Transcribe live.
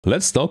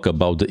Let's talk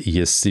about the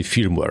ESC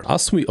firmware.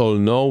 As we all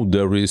know,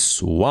 there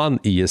is one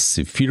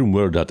ESC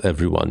firmware that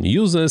everyone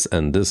uses,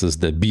 and this is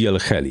the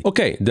BLHeli.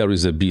 Okay, there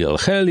is a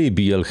BLHeli,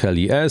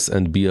 BLHeli S,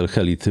 and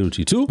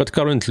BLHeli32, but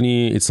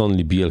currently it's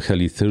only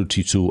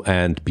BLHeli32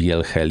 and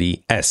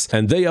BLHeli S,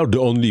 and they are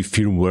the only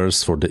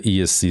firmwares for the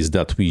ESCs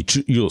that we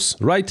use,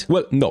 right?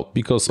 Well, no,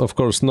 because of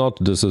course not.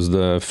 This is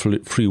the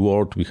free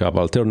world. We have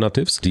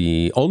alternatives.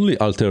 The only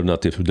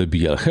alternative to the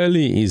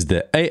BLHeli is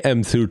the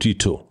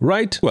AM32,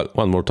 right? Well,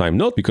 one more time,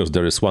 not because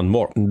there is one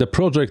more. The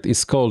project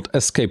is called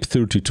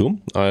ESCape32.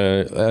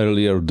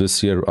 Earlier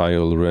this year I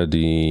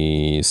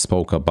already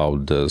spoke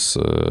about this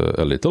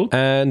a little,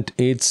 and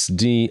it's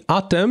the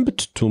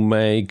attempt to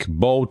make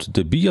both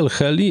the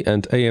BLHeli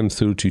and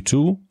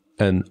AM32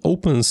 an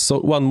open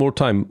source, one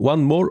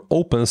more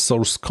open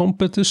source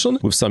competition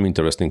with some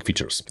interesting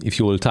features. If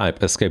you will type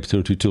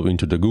ESCape32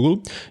 into the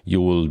Google,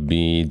 you will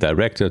be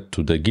directed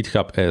to the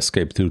GitHub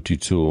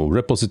ESCape32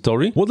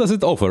 repository. What does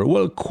it offer?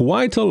 Well,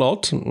 quite a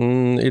lot.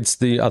 It's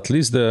at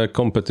least the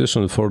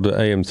competition for the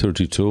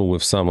AM32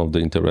 with some of the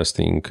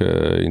interesting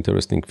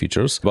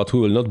features, but we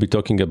will not be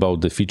talking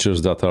about the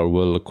features that are,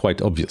 well,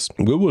 quite obvious.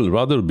 We will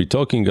rather be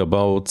talking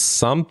about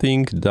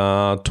something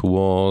that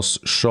was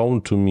shown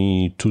to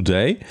me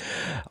today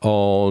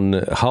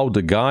on how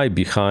the guy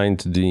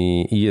behind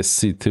the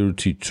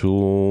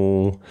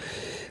ESC32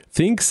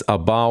 thinks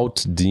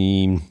about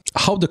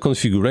how the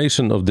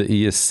configuration of the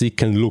ESC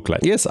can look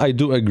like. Yes, I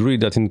do agree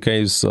that in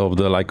case of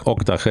the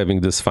Octa,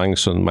 having this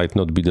function might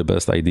not be the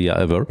best idea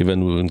ever.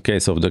 Even in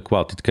case of the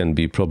Quad, it can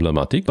be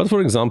problematic. But for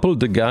example,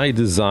 the guy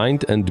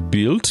designed and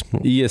built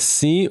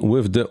ESC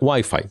with the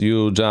Wi-Fi.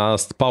 You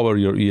just power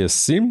your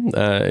ESC.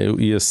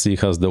 ESC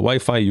has the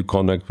Wi-Fi. You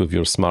connect with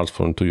your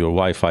smartphone to your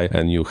Wi-Fi,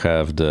 and you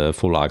have the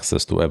full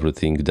access to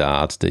everything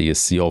that the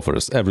ESC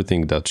offers.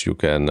 Everything that you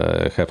can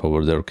have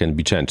over there can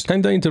be changed.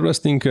 Kind of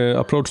interesting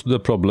approach to the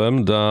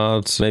problem that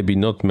maybe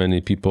not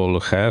many people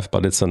have,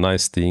 but it's a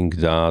nice thing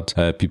that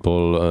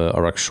people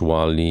are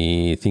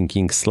actually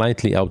thinking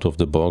slightly out of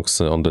the box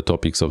on the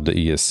topics of the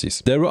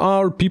ESCs. There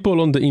are people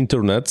on the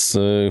internet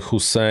who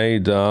say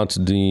that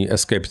the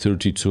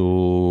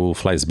ESCape32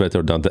 flies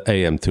better than the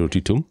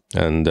AM32,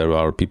 and there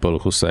are people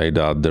who say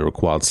that their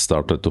quads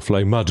started to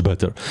fly much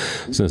better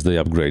since they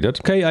upgraded.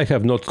 Okay, I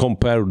have not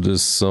compared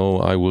this, so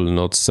I will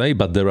not say,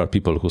 but there are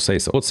people who say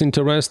so. What's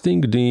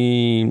interesting,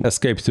 the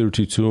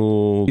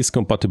ESCape32 is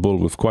compatible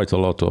with quite a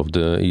lot of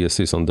the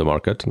ESCs on the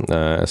market,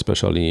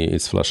 especially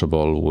it's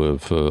flashable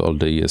with all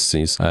the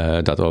ESCs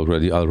that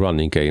already are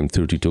running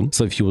AM32.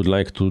 So if you would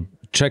like to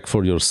check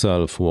for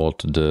yourself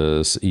what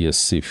this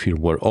ESC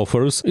firmware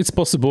offers, it's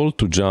possible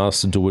to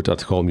just do it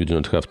at home. You do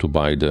not have to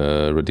buy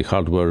the ready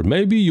hardware.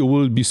 Maybe you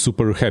will be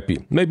super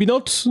happy. Maybe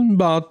not,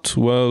 but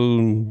well,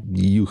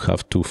 you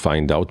have to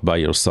find out by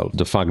yourself.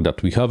 The fact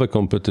that we have a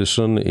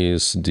competition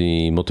is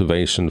the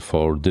motivation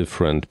for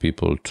different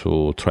people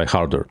to try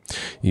harder.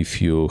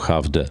 If you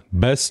have the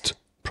best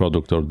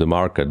product of the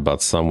market,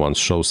 but someone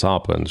shows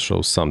up and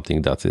shows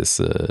something that is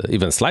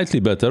even slightly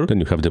better, then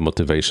you have the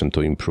motivation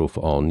to improve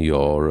on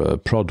your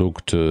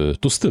product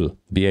to still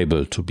be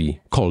able to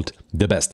be called the best.